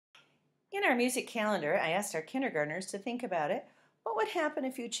In our music calendar, I asked our kindergartners to think about it. What would happen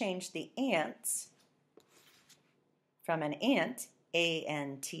if you changed the ants from an ant,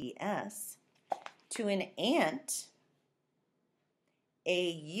 A-N-T-S, to an aunt,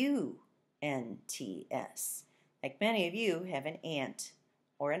 A-U-N-T-S? Like many of you have an aunt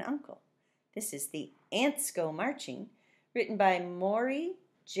or an uncle. This is the Ants Go Marching, written by Maury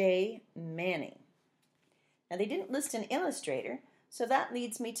J. Manning. Now, they didn't list an illustrator, so that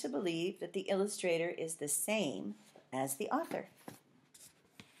leads me to believe that the illustrator is the same as the author.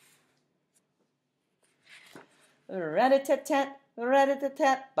 Rat-a-tat-tat,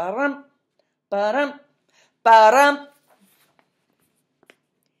 rat-a-tat-tat, ba-rum, ba-rum, ba-rum.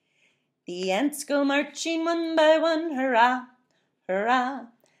 The ants go marching one by one, hurrah, hurrah.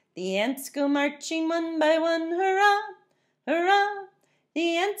 The ants go marching one by one, hurrah, hurrah.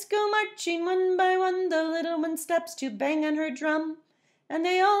 The ants go marching one by one, the little one stops to bang on her drum, and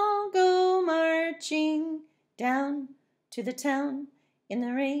they all go marching down to the town in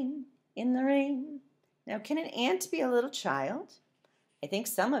the rain, in the rain. Now, can an ant be a little child? I think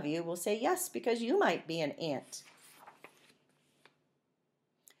some of you will say yes, because you might be an ant.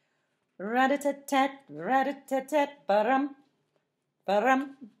 Rat-a-tat-tat, rat-a-tat-tat, ba-rum,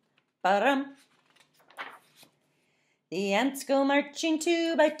 ba-rum, ba-rum. The ants go marching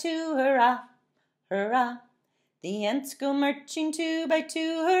two by two, hurrah, hurrah. The ants go marching two by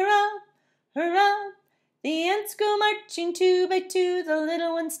two, hurrah, hurrah. The ants go marching two by two, the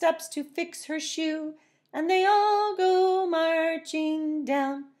little one stops to fix her shoe, and they all go marching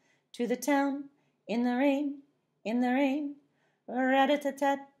down to the town in the rain, in the rain.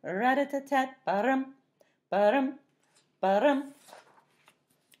 Rat-a-tat-tat, rat-a-tat-tat, ba-rum, ba-rum, ba-rum.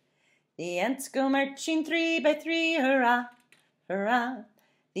 The ants go marching three by three, hurrah, hurrah.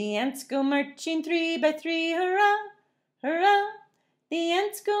 The ants go marching three by three, hurrah, hurrah. The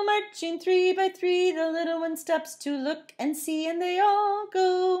ants go marching three by three, the little one stops to look and see, and they all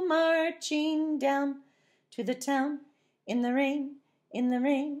go marching down to the town in the rain, in the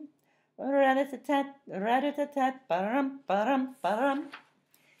rain. Rat-a-tat-tat, rat-a-tat-tat, ba-rum, ba-rum, ba-rum.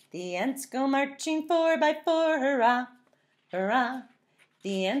 The ants go marching four by four, hurrah, hurrah.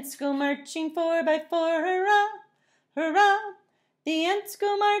 The ants go marching four by four, hurrah, hurrah. The ants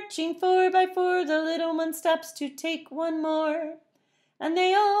go marching four by four, the little one stops to take one more, and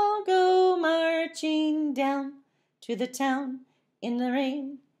they all go marching down to the town in the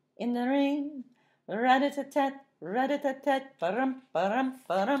rain, in the rain. Rat-a-tat-tat, rat-a-tat-tat, ba-rum, ba-rum,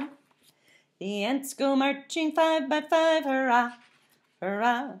 ba-rum. The ants go marching five by five, hurrah,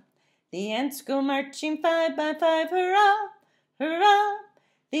 hurrah. The ants go marching five by five, hurrah, hurrah.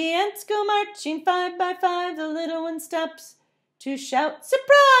 The ants go marching five by five, the little one stops to shout,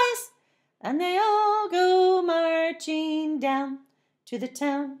 surprise! And they all go marching down to the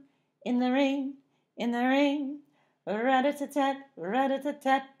town in the rain, in the rain. Rat-a-tat-tat,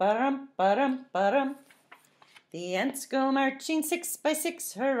 rat-a-tat-tat, ba-rum, ba-rum, ba-rum. The ants go marching six by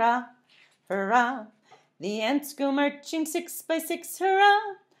six, hurrah, hurrah. The ants go marching six by six,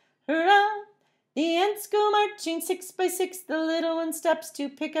 hurrah, hurrah. The ants go marching six by six, the little one stops to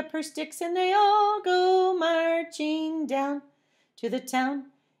pick up her sticks, and they all go marching down to the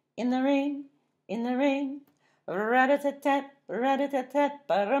town in the rain, in the rain. Rat-a-tat-tat, rat-a-tat-tat,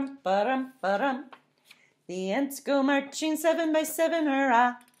 ba-rum, ba-rum, ba-rum. The ants go marching seven by seven,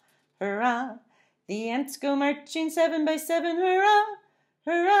 hurrah, hurrah. The ants go marching seven by seven, hurrah,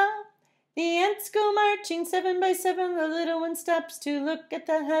 hurrah. The ants go marching seven by seven, the little one stops to look at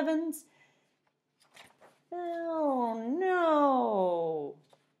the heavens. Oh, no.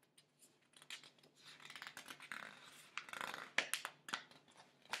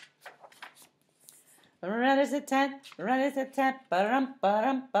 Rat-a-tat-tat, rat-a-tat-tat, ba-rum,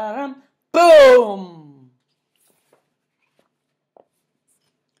 ba-rum, ba-rum. Boom!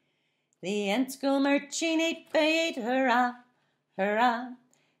 The ants go marching eight by eight, hurrah, hurrah.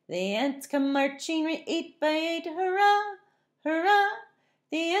 The ants come marching eight by eight, hurrah, hurrah.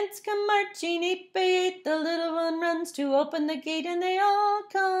 The ants come marching eight by eight, the little one runs to open the gate, and they all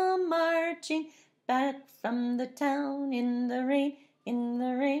come marching back from the town in the rain, in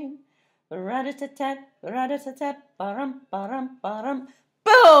the rain. Rat-a-tat-tat, rat-a-tat-tat, ba-rum, ba-rum, ba-rum,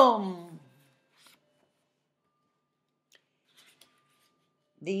 boom!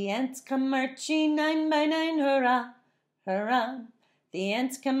 The ants come marching nine by nine, hurrah, hurrah. The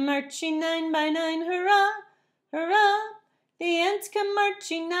ants come marching nine by nine, hurrah, hurrah. The ants come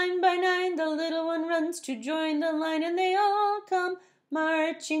marching nine by nine, the little one runs to join the line, and they all come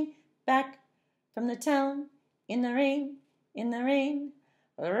marching back from the town in the rain, in the rain.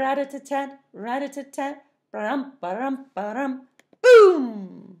 Rat-a-tat-tat, rat-a-tat-tat, ba-rum, ba-rum, ba-rum,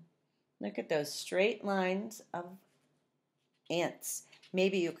 boom! Look at those straight lines of ants.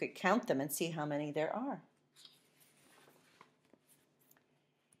 Maybe you could count them and see how many there are.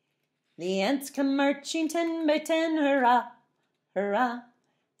 The ants come marching 10 by 10, hurrah, hurrah.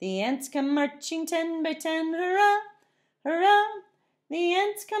 The ants come marching 10 by 10, hurrah, hurrah. The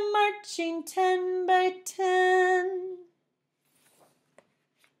ants come marching 10 by 10.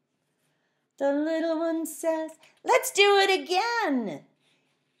 The little one says, let's do it again.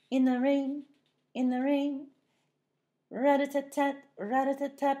 In the rain, rat-a-tat-tat,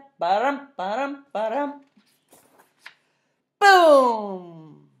 rat-a-tat-tat, ba-dum, ba-dum, ba-dum.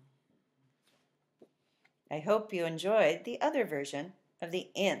 Boom! I hope you enjoyed the other version of the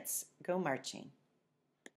Ants Go Marching.